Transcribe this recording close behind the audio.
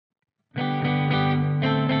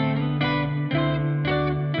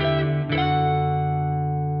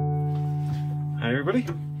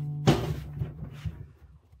everybody,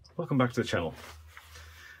 welcome back to the channel.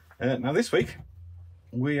 Now this week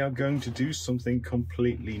we are going to do something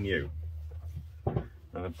completely new.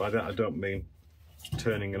 By that I don't mean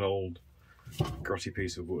turning an old grotty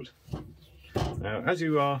piece of wood. Now, as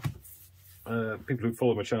you are people who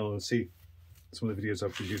follow my channel and see some of the videos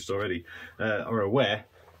I've produced already are aware,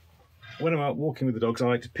 when I'm out walking with the dogs I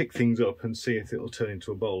like to pick things up and see if it'll turn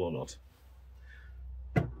into a bowl or not.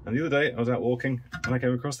 And the other day I was out walking and I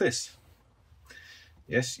came across this.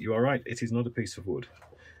 Yes, you are right, it is not a piece of wood.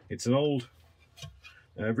 It's an old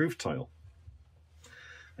roof tile.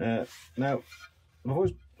 Now,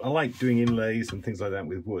 I like doing inlays and things like that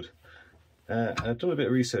with wood. I've done a bit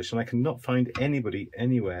of research and I cannot find anybody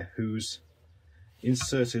anywhere who's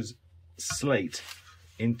inserted slate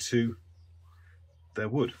into their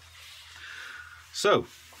wood. So,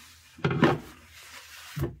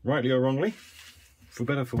 rightly or wrongly, for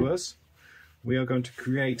better or for worse, we are going to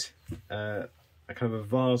create a kind of a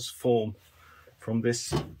vase form from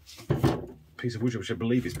this piece of wood, which I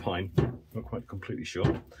believe is pine, not quite completely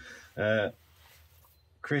sure.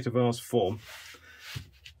 Create a vase form,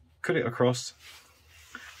 cut it across,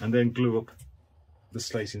 and then glue up the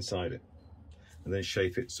slate inside it, and then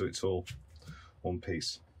shape it so it's all one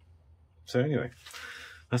piece. So anyway,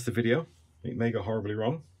 that's the video. It may go horribly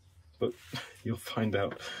wrong, but you'll find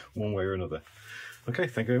out one way or another. Okay,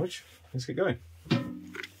 thank you very much. Let's get going.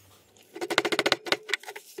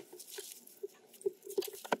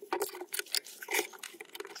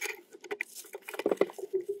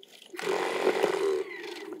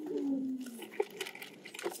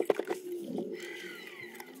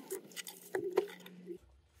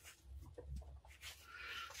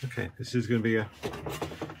 Okay, this is going to be a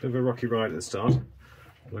bit of a rocky ride at the start.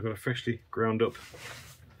 I've got a freshly ground up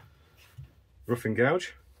roughing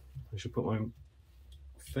gouge. I should put my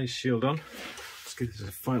face shield on. Let's give this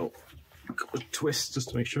a final twist just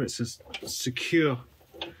to make sure it's as secure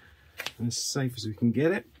and as safe as we can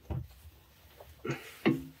get it.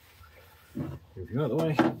 Everything out of the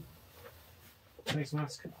way. Face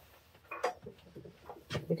mask.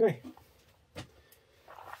 Okay,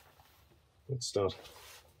 let's start.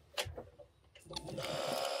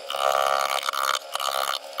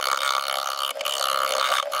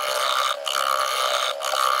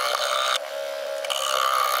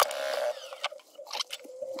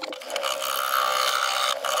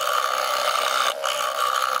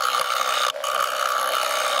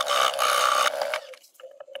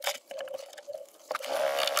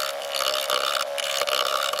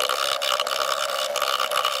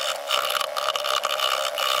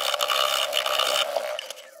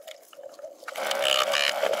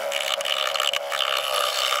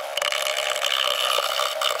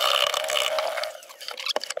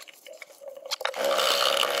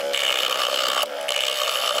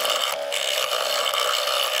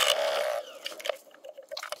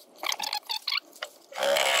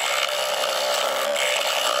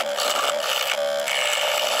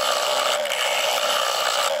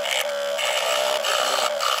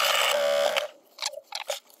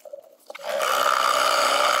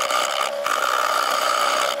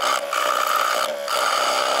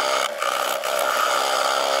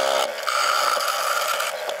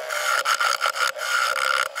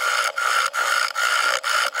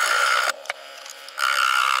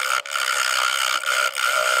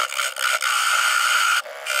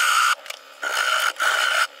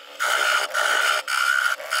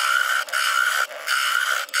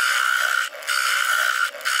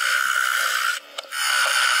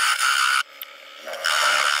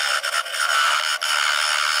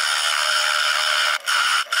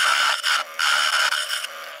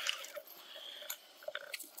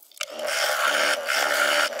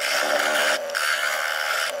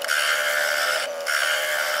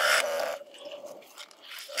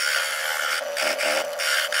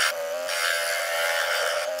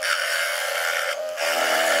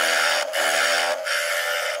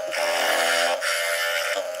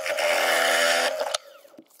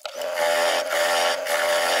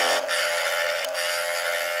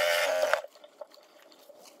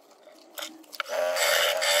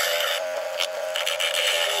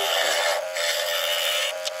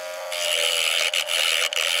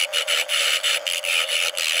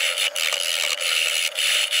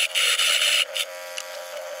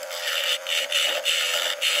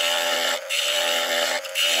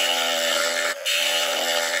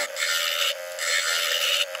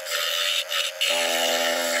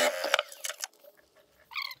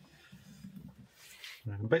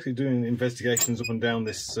 I'm basically doing investigations up and down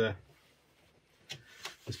this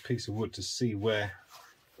this piece of wood to see where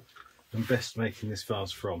I'm best making this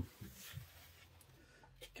vase from.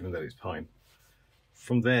 given that it's pine.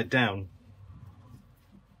 From there down,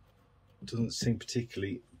 doesn't seem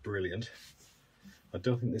particularly brilliant. I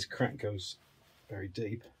don't think this crack goes very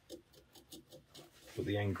deep, but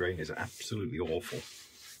the end grain is absolutely awful.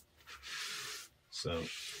 So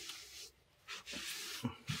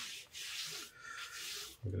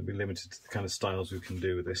we're going to be limited to the kind of styles we can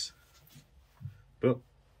do with this, but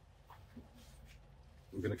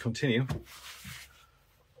we're going to continue.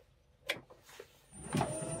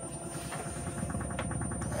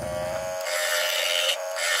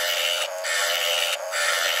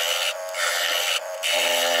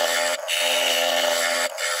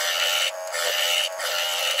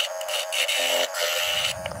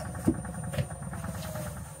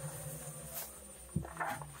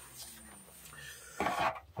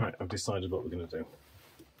 Right, I've decided what we're going to do.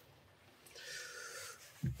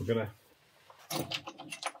 We're going to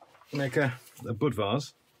make a bud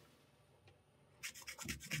vase,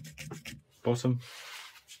 bottom,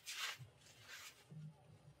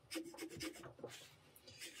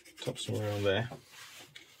 top somewhere around there.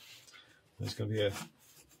 There's going to be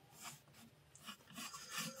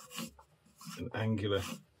an angular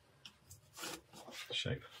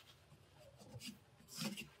shape.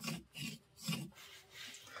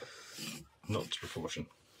 Not to proportion.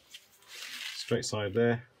 Straight side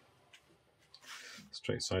there,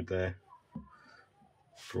 straight side there,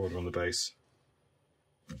 broader on the base,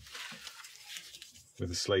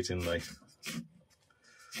 with a slate inlay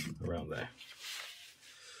around there.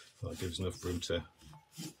 That gives enough room to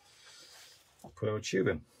put our tube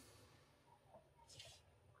in.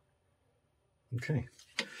 Okay,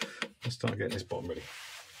 let's start getting this bottom ready.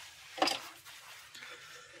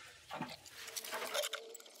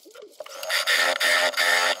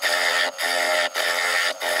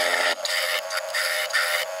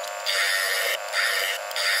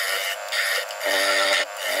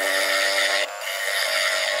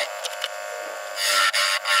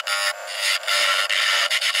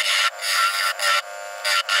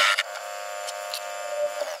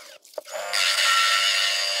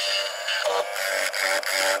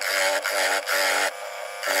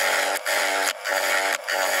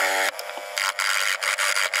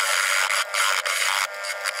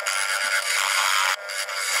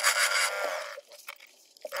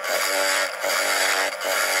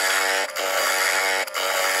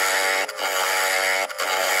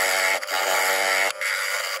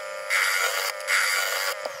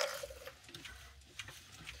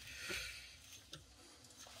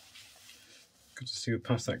 Good to see we're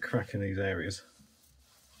past that crack in these areas.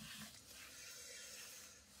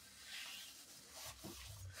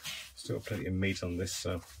 Still got plenty of meat on this,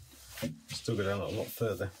 so still go down a lot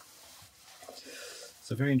further. It's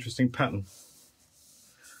a very interesting pattern.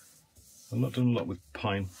 I've not done a lot with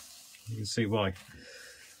pine. You can see why.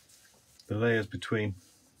 The layers between,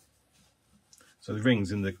 so the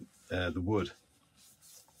rings in the wood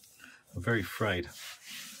are very frayed.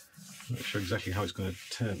 I'm not sure exactly how it's going to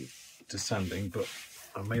turn to sanding, but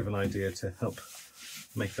I may have an idea to help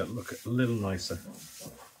make that look a little nicer.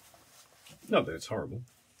 Not that it's horrible,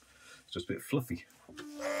 it's just a bit fluffy.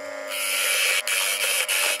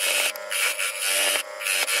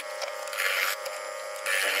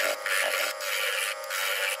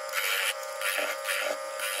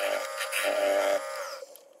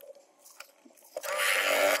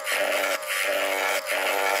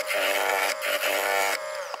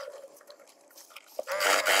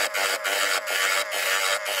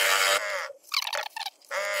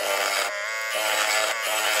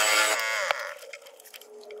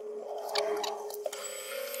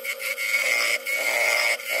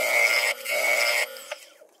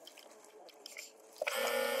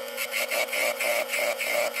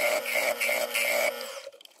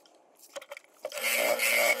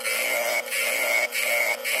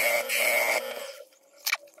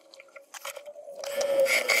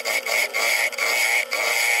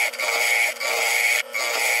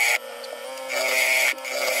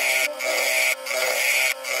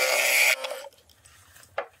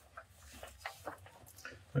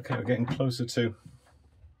 Okay, we're getting closer to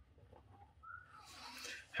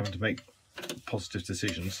having to make positive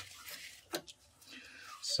decisions.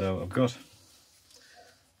 So I've got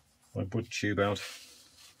my wood tube out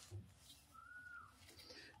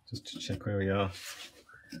just to check where we are.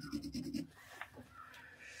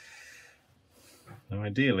 Now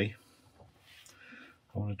ideally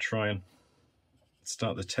I want to try and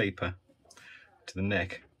start the taper to the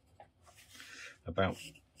neck about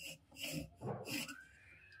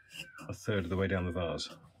a third of the way down the vase.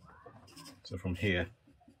 So from here,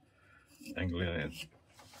 angling in,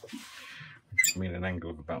 which would mean an angle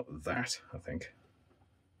of about that, I think.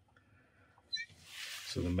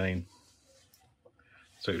 So the main,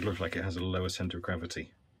 so it looks like it has a lower centre of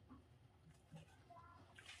gravity.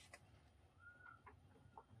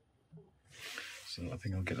 So I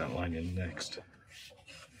think I'll get that line in next.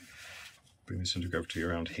 Bring the centre of gravity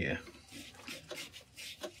around here.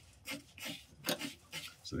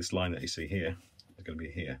 So this line that you see here is going to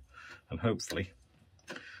be here, and hopefully,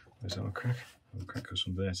 where's our crack? Our crack goes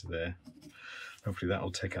from there to there. Hopefully that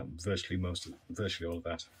will take out virtually all of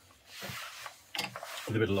that.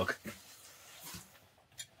 With a bit of luck.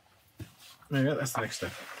 There you go, that's the next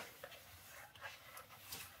step.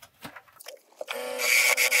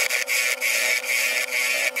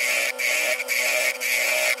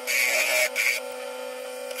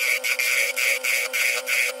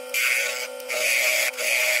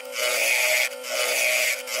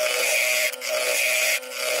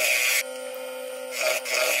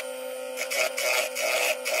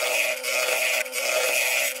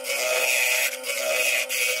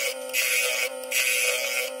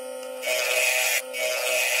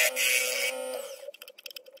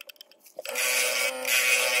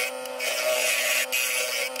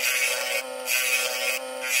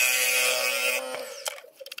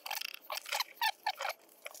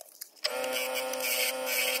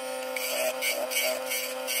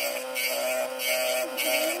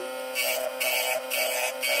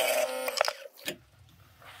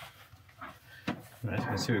 Right, you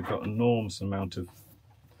can see we've got an enormous amount of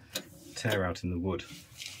tear out in the wood,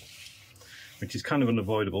 which is kind of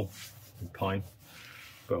unavoidable with pine,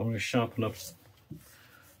 but I'm going to sharpen up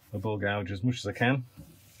the ball gouge as much as I can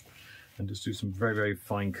and just do some very, very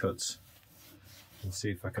fine cuts and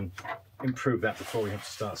see if I can improve that before we have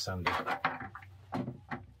to start sanding.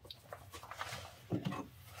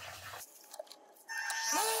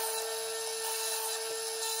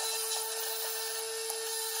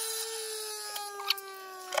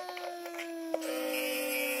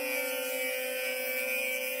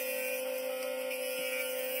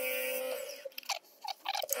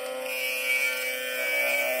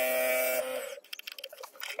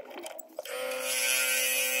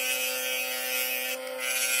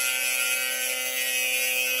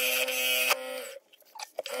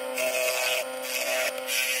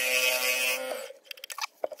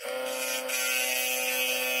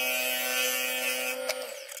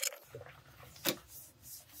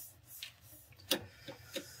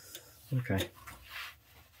 Okay,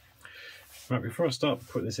 right, before I start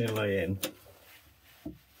putting this inlay in,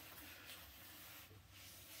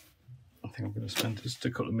 I think I'm going to spend just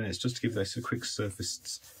a couple of minutes just to give this a quick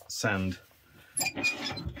surface sand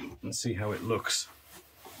and see how it looks.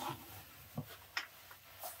 I'm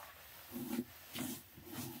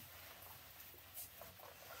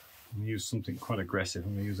going to use something quite aggressive.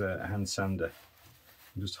 I'm going to use a hand sander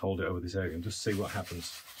and just hold it over this area and just see what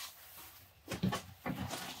happens.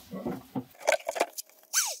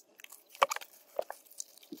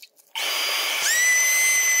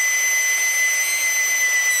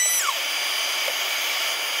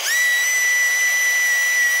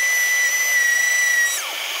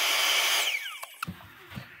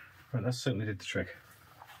 Right, that certainly did the trick.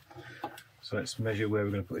 So let's measure where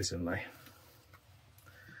we're going to put this inlay.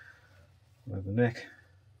 Over the neck.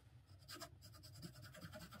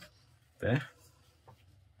 There.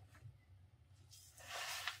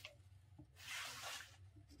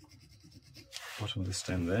 Bottom of the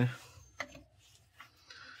stem there.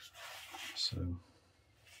 So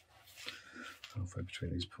halfway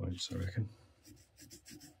between these points, I reckon.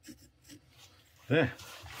 There.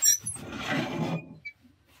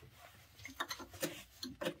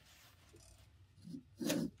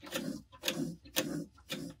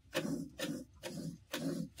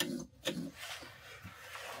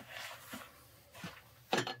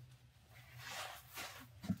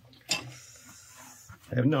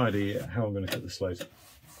 I have no idea how I'm going to cut the slate,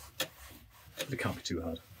 but it can't be too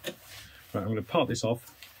hard. Right, I'm going to part this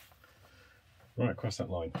off right across that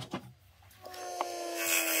line.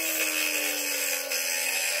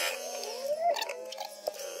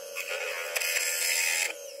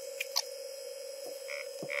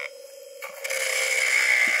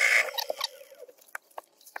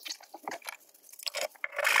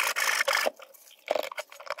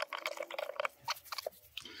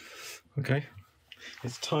 Okay.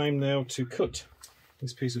 It's time now to cut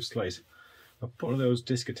this piece of slate. I've put one of those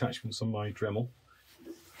disc attachments on my Dremel.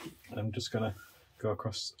 I'm just going to go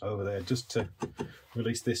across over there just to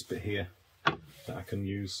release this bit here that I can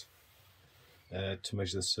use to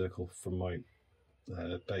measure the circle from my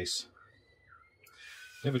base.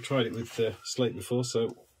 Never tried it with slate before,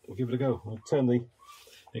 so we'll give it a go. I'll turn the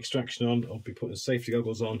extraction on. I'll be putting safety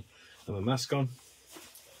goggles on and my mask on.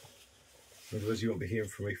 Otherwise you won't be hearing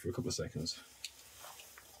from me for a couple of seconds.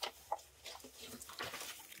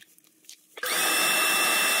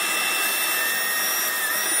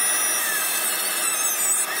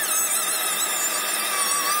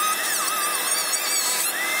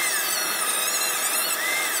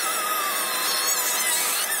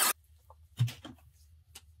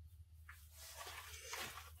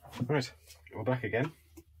 Right, we're back again.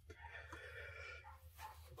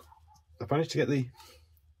 I've managed to get the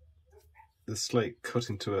slate cut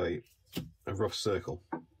into a rough circle,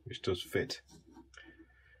 which does fit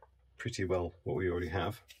pretty well what we already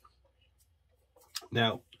have.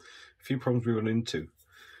 Now, a few problems we run into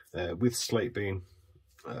with slate being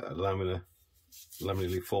laminarly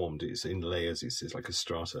formed. It's in layers. It's like a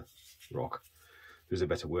strata rock. There's a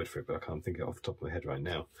better word for it, but I can't think of it off the top of my head right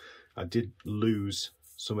now. I did lose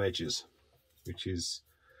some edges, which is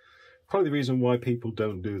probably the reason why people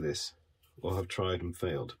don't do this or have tried and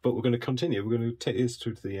failed. But we're going to continue. We're going to take this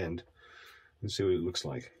through to the end and see what it looks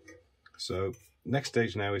like. So next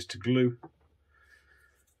stage now is to glue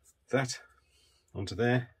that onto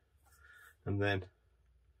there, and then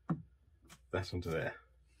that onto there.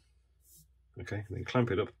 Okay, and then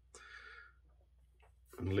clamp it up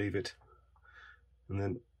and leave it, and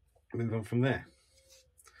then move on from there.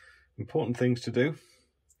 Important things to do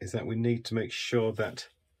is that we need to make sure that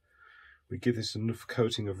we give this enough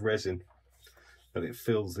coating of resin that it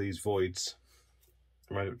fills these voids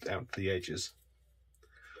right out to the edges.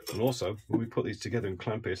 And also, when we put these together and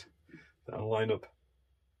clamp it, that'll line up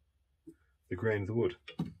the grain of the wood,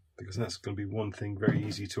 because that's going to be one thing very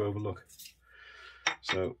easy to overlook.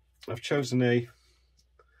 So I've chosen a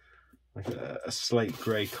slate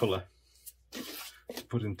grey colour to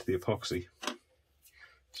put into the epoxy.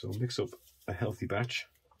 So we'll mix up a healthy batch.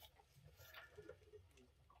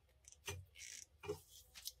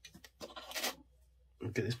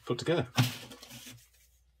 And get this put together.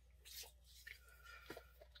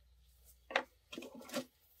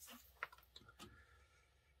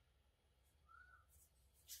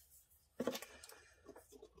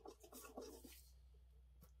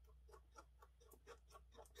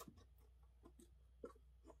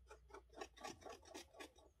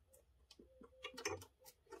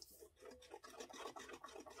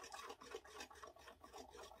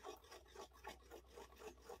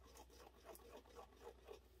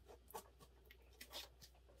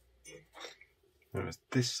 Now,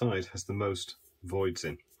 this side has the most voids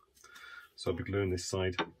in, so I'll be gluing this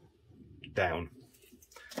side down,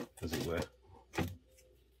 as it were.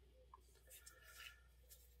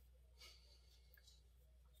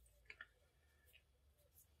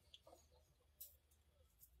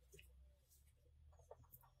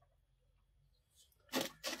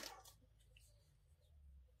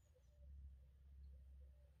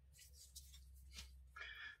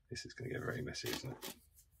 This is going to get very messy, isn't it?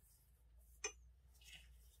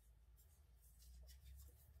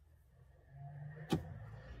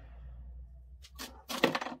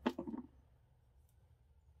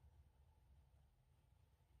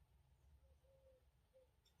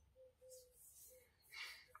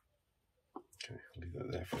 Okay, I'll leave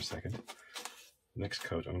that there for a second. The next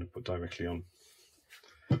coat I'm going to put directly on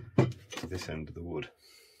to this end of the wood.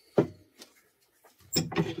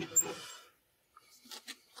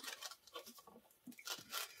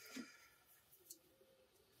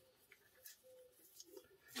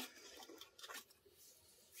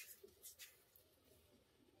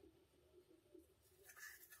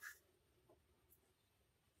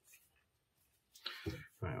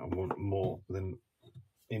 Right, I want more than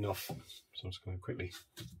enough, so I'm just going to quickly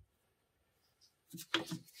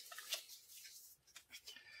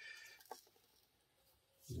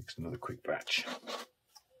mix another quick batch.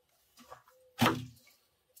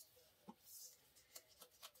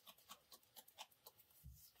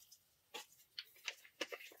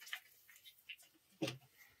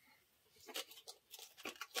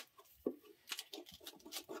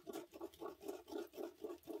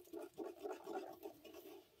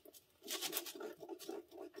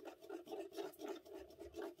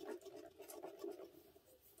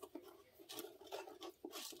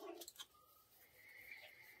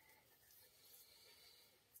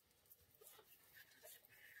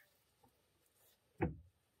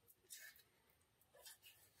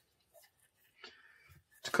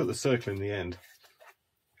 To cut the circle in the end,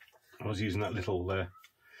 I was using that little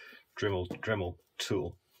Dremel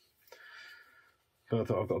tool, but I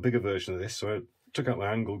thought I've got a bigger version of this, so I took out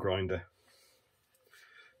my angle grinder,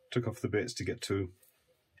 took off the bits to get to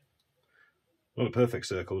not a perfect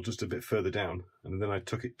circle, just a bit further down, and then I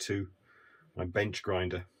took it to my bench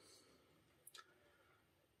grinder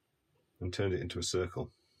and turned it into a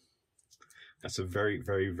circle. that's a very,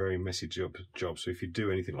 very, very messy job. So if you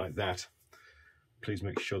do anything like that, please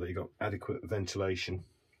make sure that you've got adequate ventilation,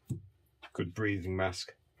 good breathing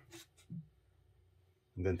mask,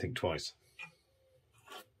 and then think twice.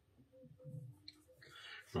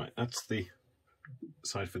 Right, that's the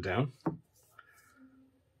side for down.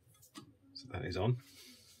 So that is on.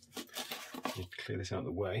 Need to clear this out of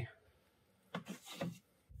the way.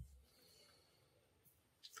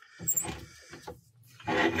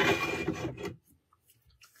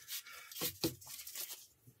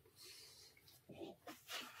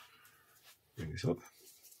 Bring this up.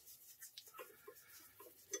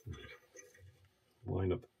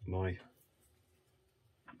 Line up my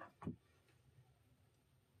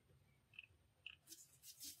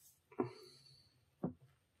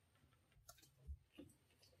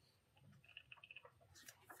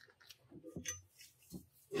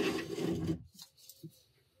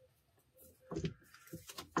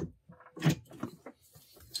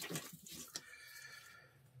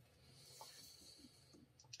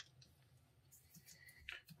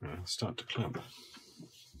I'll start to clamp.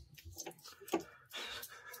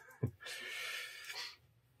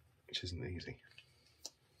 Which isn't easy.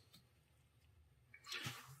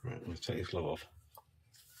 Right, I'm going to take this glove off.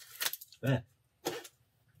 There.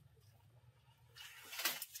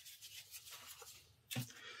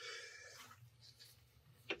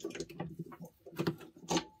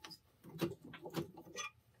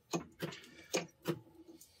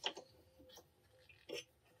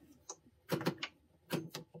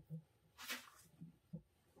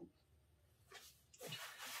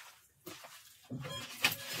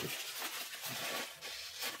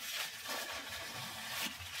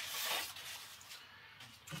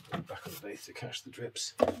 Back underneath to catch the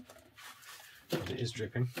drips, and it is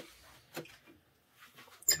dripping.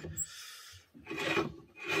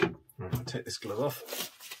 Right, I'll take this glove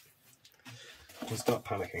off and start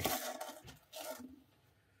panicking.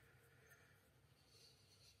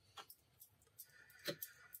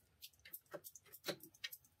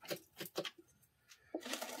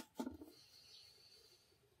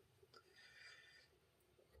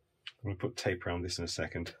 I'm going to put tape around this in a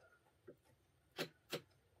second.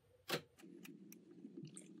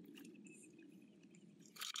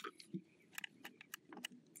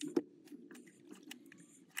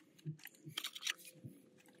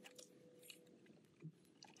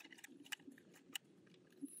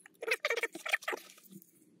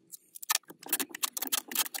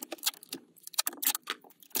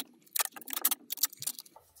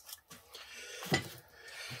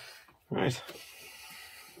 Right,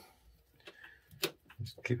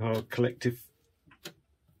 let's keep our collective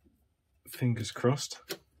fingers crossed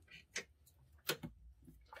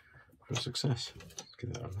for success. Let's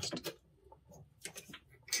give that a rest.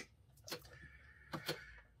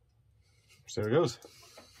 So there it goes.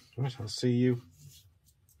 Right, I'll see you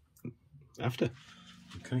after.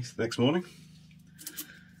 Okay, so the next morning,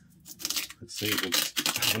 let's see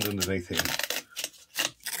what's happened underneath here.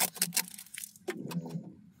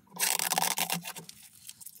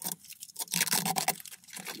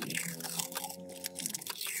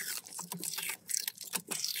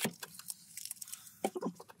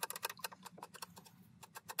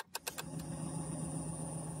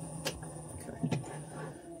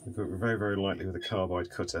 Very, very lightly with a carbide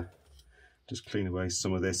cutter, just clean away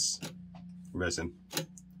some of this resin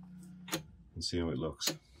and see how it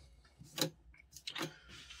looks.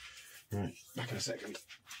 Right, back in a second.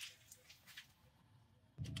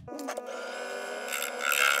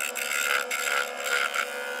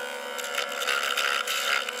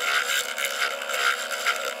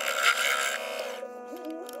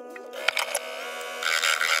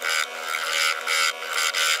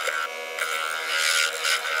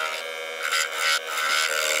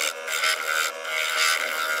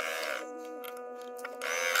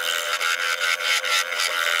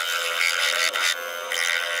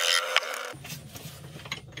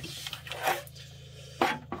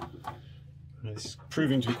 It's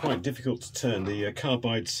proving to be quite difficult to turn. The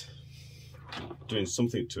carbide's doing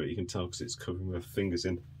something to it, you can tell, because it's covering my fingers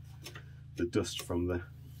in the dust from the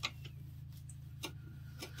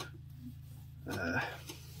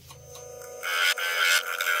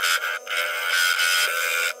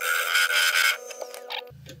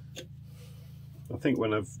I think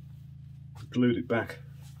when I've glued it back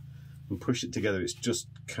and pushed it together, it's just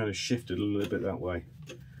kind of shifted a little bit that way,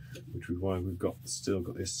 which is why we've still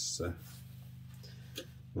got this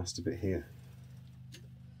nasty bit here.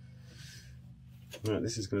 Right,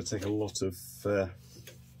 this is going to take a lot of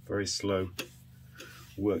very slow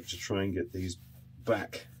work to try and get these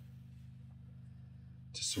back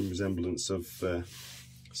to some resemblance of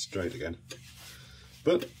straight again.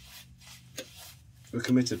 But we're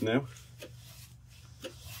committed now,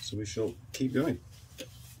 so we shall keep going.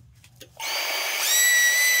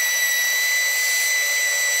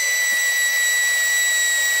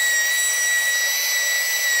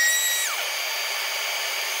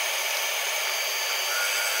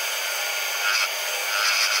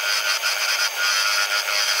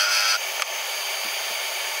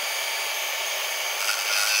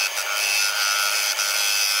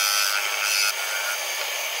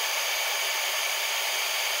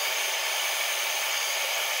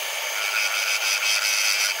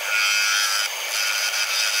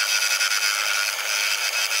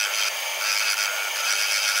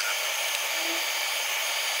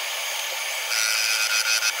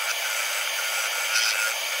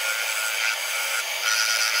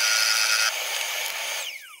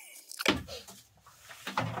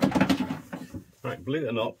 Right, believe it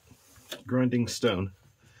or not, grinding stone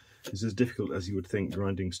is as difficult as you would think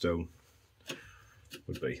grinding stone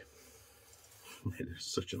would be. It is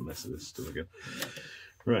such a mess of this stuff again.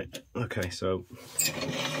 Right, okay, so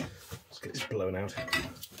let's get this blown out.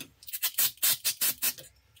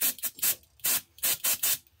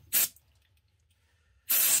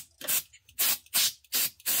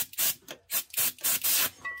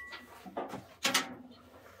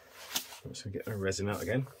 Let's get our resin out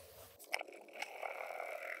again.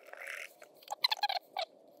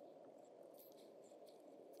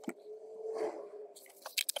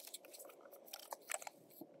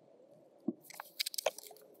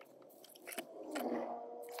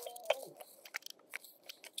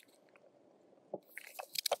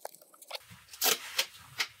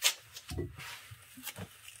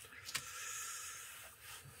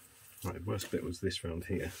 Right, the worst bit was this round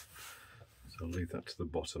here, so I'll leave that to the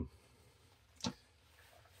bottom.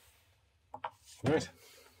 Right,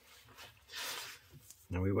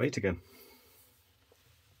 now we wait again.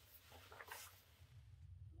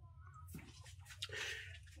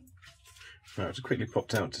 Right, I just quickly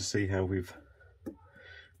popped out to see how we've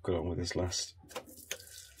got on with this last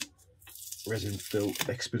resin fill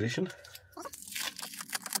expedition.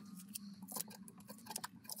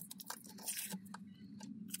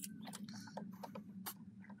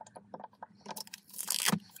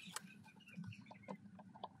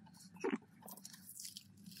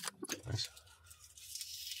 Nice.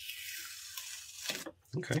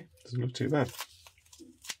 Okay, doesn't look too bad.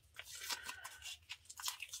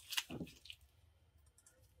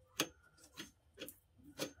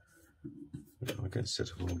 I'll get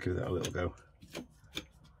set up and we'll give that a little go.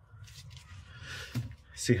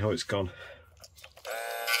 See how it's gone.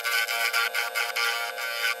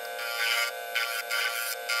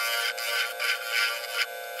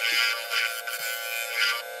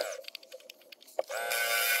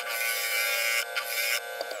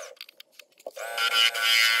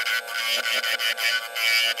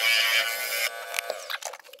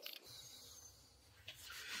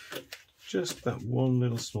 Just that one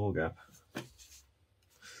little small gap. Is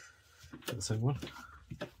that the same one?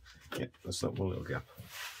 Yeah, that's that one little gap.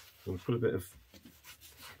 We'll put a bit of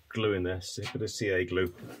glue in there, a bit of CA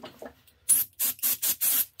glue,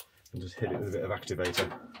 and just hit it with a bit of activator.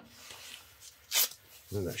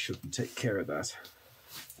 And then that should take care of that.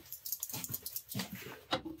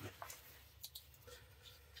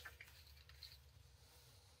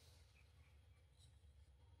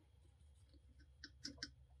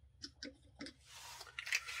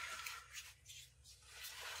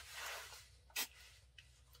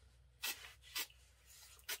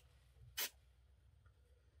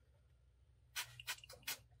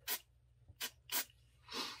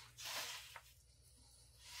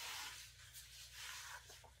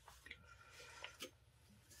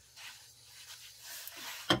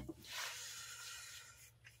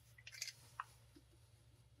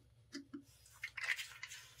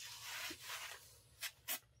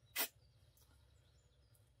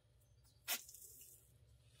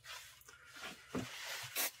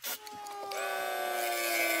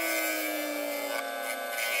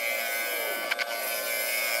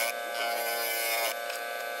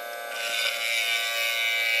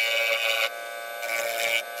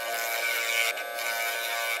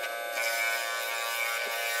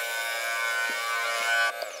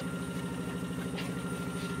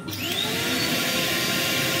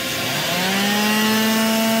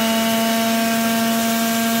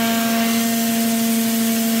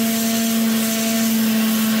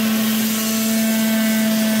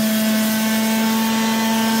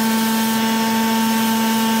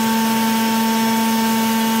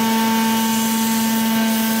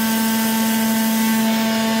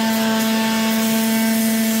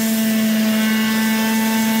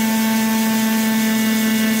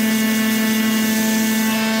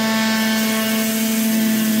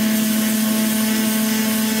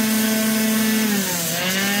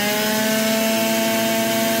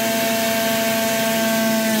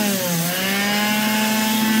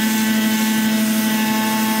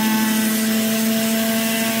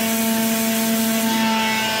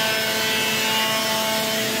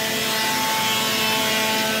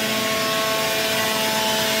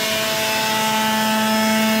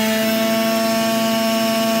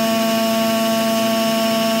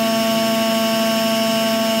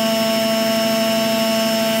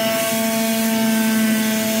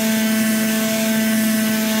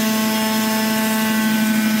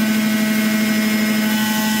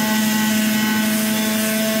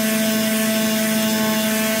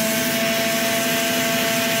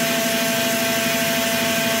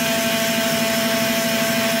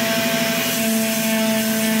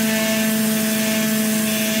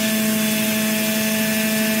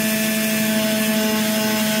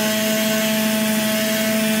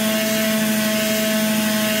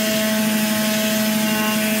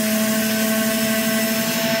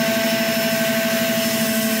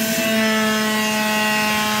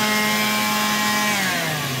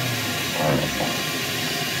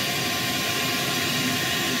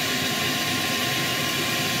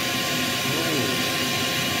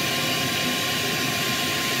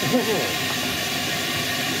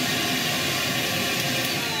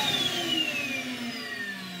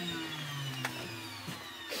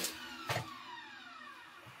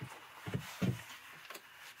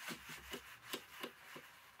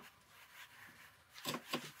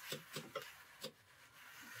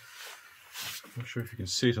 Not sure if you can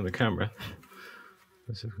see it on the camera.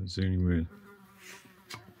 Let's see if I can zoom you in.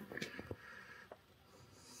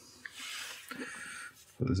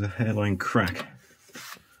 But there's a hairline crack.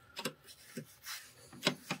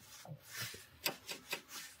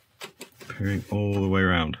 Appearing all the way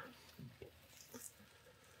around.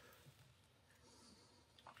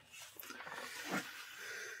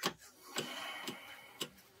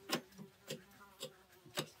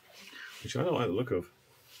 Which I don't like the look of.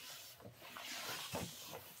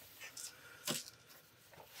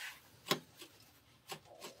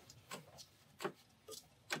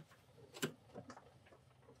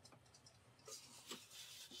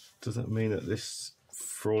 Does that mean that this,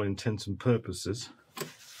 for all intents and purposes,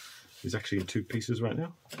 is actually in two pieces right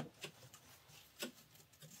now?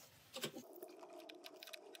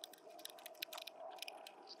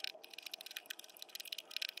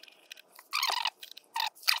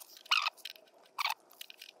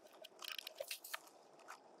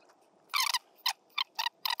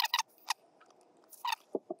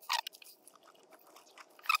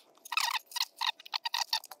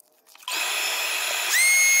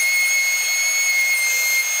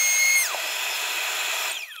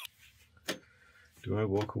 Do I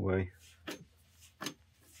walk away?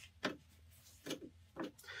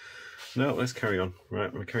 No, let's carry on. Right,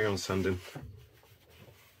 I'm going to carry on sanding.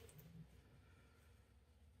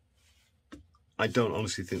 I don't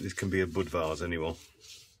honestly think this can be a bud vase anymore.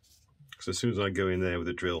 Because as soon as I go in there with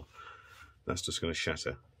a drill, that's just going to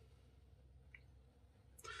shatter.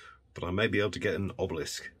 But I may be able to get an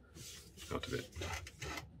obelisk out of it.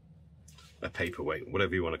 A paperweight,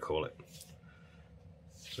 whatever you want to call it.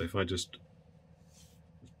 So if I just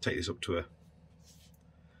take this up to a,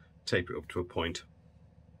 taper it up to a point,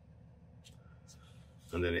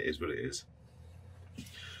 and then it is what it is.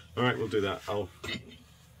 All right, we'll do that. All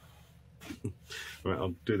right,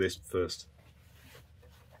 I'll do this first.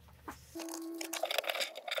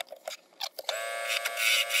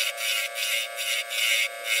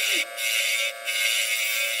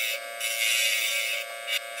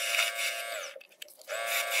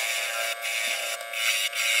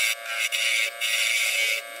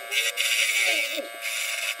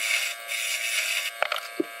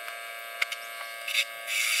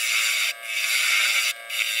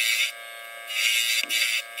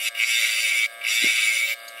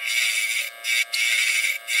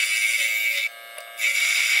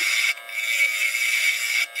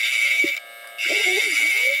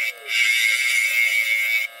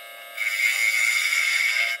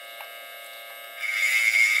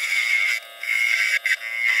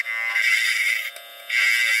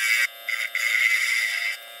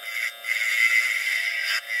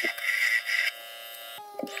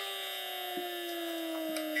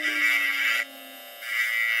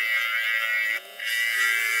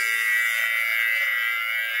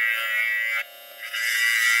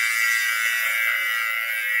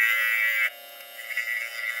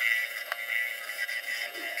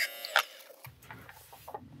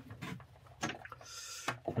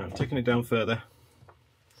 Now, I'm taking it down further.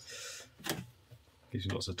 Gives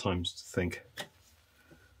you lots of time to think.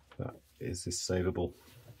 Is this savable?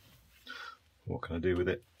 What can I do with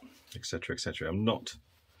it? Etc. etc. I'm not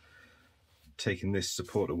taking this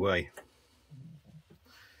support away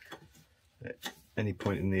at any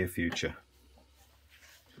point in the near future.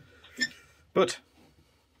 But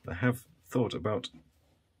I have thought about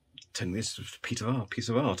turning this piece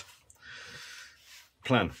of art.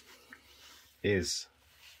 Plan is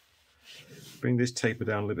bring this taper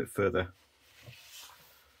down a little bit further.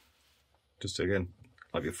 Just again,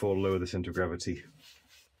 like before, lower the centre of gravity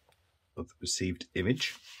of the received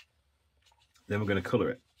image. Then we're going to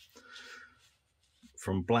colour it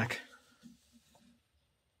from black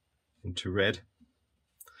into red,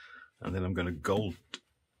 and then I'm going to gold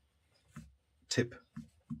tip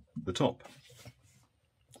the top.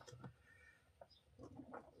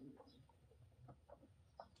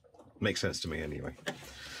 Makes sense to me anyway.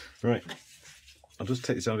 Right, I'll just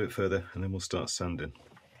take this down a bit further and then we'll start sanding.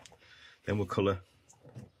 Then we'll colour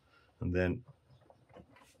and then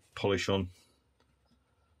polish on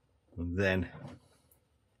and then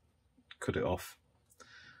cut it off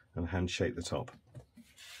and hand shape the top.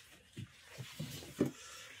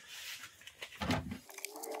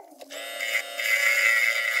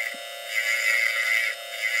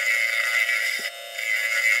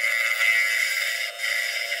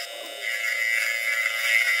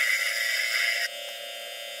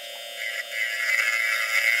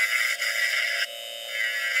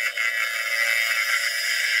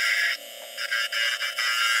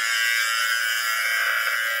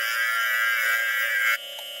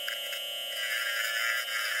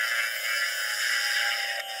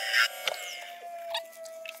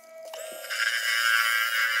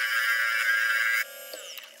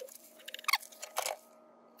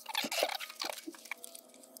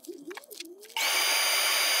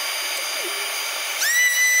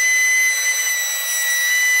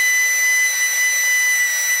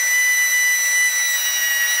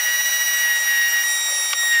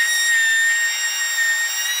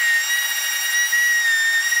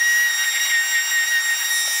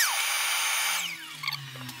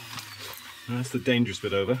 That's the dangerous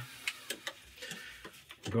bit over.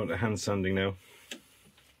 We're going to hand sanding now.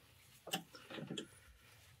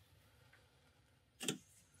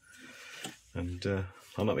 And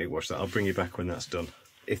I'll not make you watch that. I'll bring you back when that's done,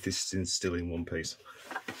 if this is still in one piece.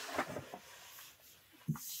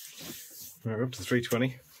 Right, we're up to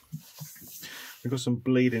 320. We've got some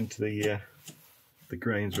bleed into the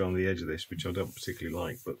grains around the edge of this, which I don't particularly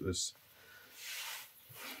like, but there's...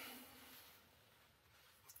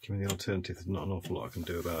 Given the alternative, there's not an awful lot I can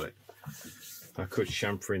do about it. I could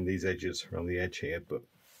chamfer in these edges around the edge here, but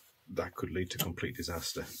that could lead to complete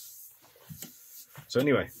disaster. So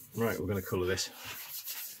anyway, right, we're going to colour this.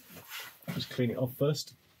 Just clean it off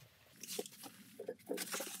first.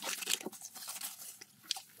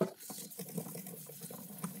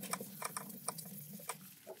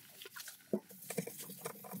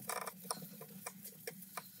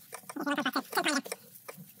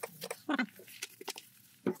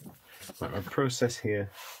 Right, my process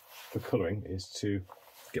here for colouring is to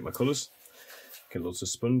get my colours, get lots of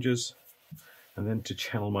sponges, and then to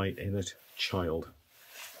channel my inner child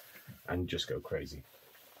and just go crazy.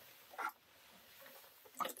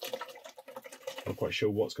 Not quite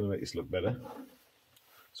sure what's going to make this look better,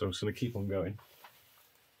 so I'm just going to keep on going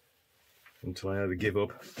until I either give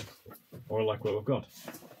up or I like what I've got.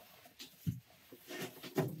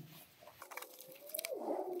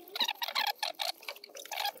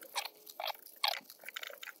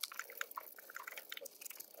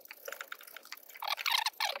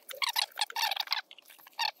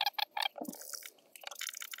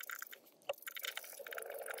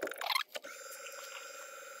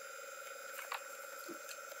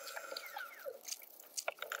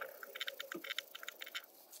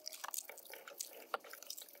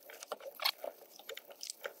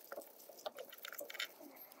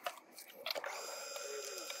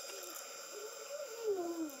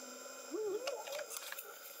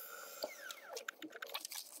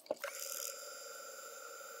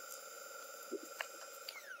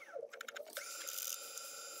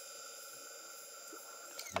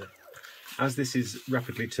 As this is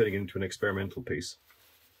rapidly turning into an experimental piece,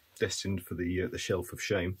 destined for the shelf of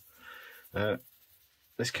shame,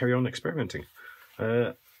 let's carry on experimenting.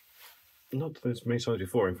 Not done this many times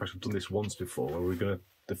before. In fact, I've done this once before. Where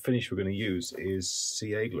the finish we're going to use is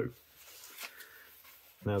CA glue.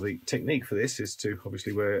 Now, the technique for this is to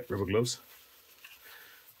obviously wear rubber gloves.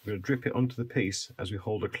 We're going to drip it onto the piece as we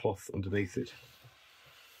hold a cloth underneath it,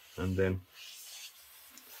 and then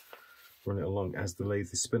run it along as the lathe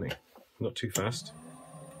is spinning. Not too fast.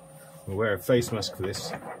 I'll wear a face mask for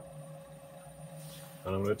this, and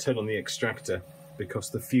I'm going to turn on the extractor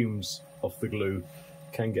because the fumes off the glue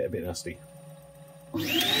can get a bit nasty.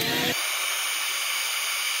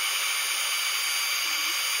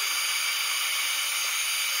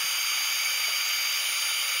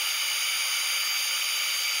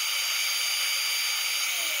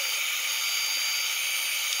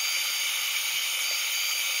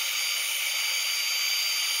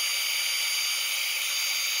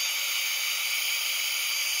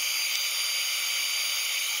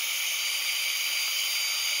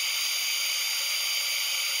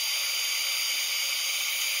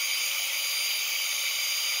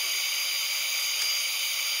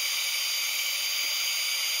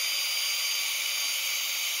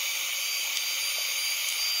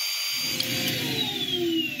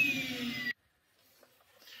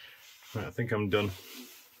 Right, I think I'm done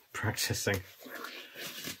practicing.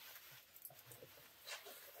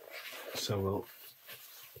 So we'll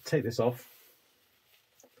take this off.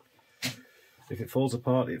 If it falls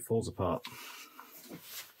apart, it falls apart.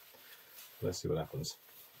 Let's see what happens.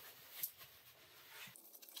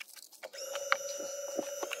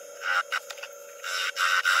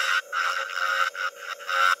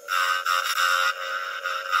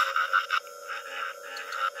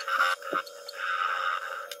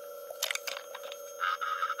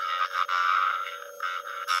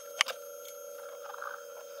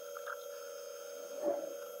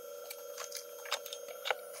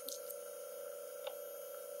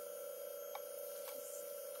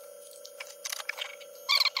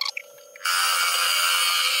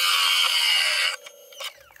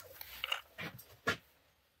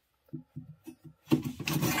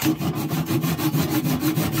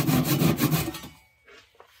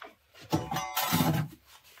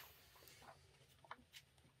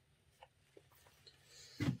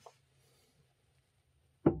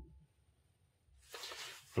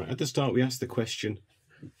 Right, at the start we asked the question,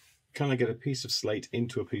 can I get a piece of slate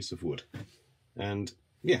into a piece of wood? And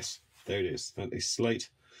yes, there it is. That is slate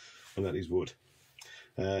and that is wood.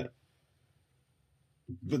 But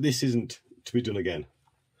this isn't to be done again.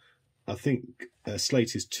 I think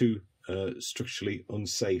slate is too structurally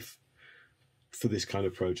unsafe for this kind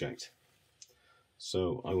of project.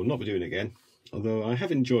 So I will not be doing it again, although I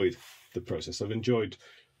have enjoyed the process. I've enjoyed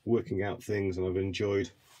working out things, and I've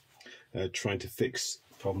enjoyed trying to fix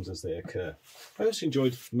problems as they occur. I also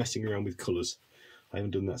enjoyed messing around with colours. I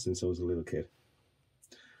haven't done that since I was a little kid.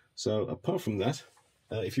 So apart from that,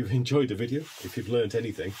 if you've enjoyed the video, if you've learned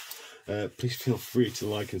anything, please feel free to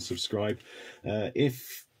like and subscribe.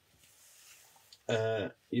 If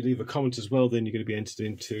you leave a comment as well, then you're going to be entered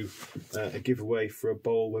into a giveaway for a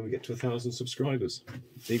bowl when we get to 1,000 subscribers.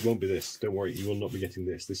 It won't be this, don't worry, you will not be getting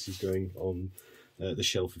this. This is going on the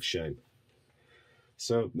shelf of shame.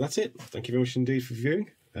 So that's it. Thank you very much indeed for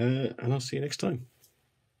viewing, and I'll see you next time.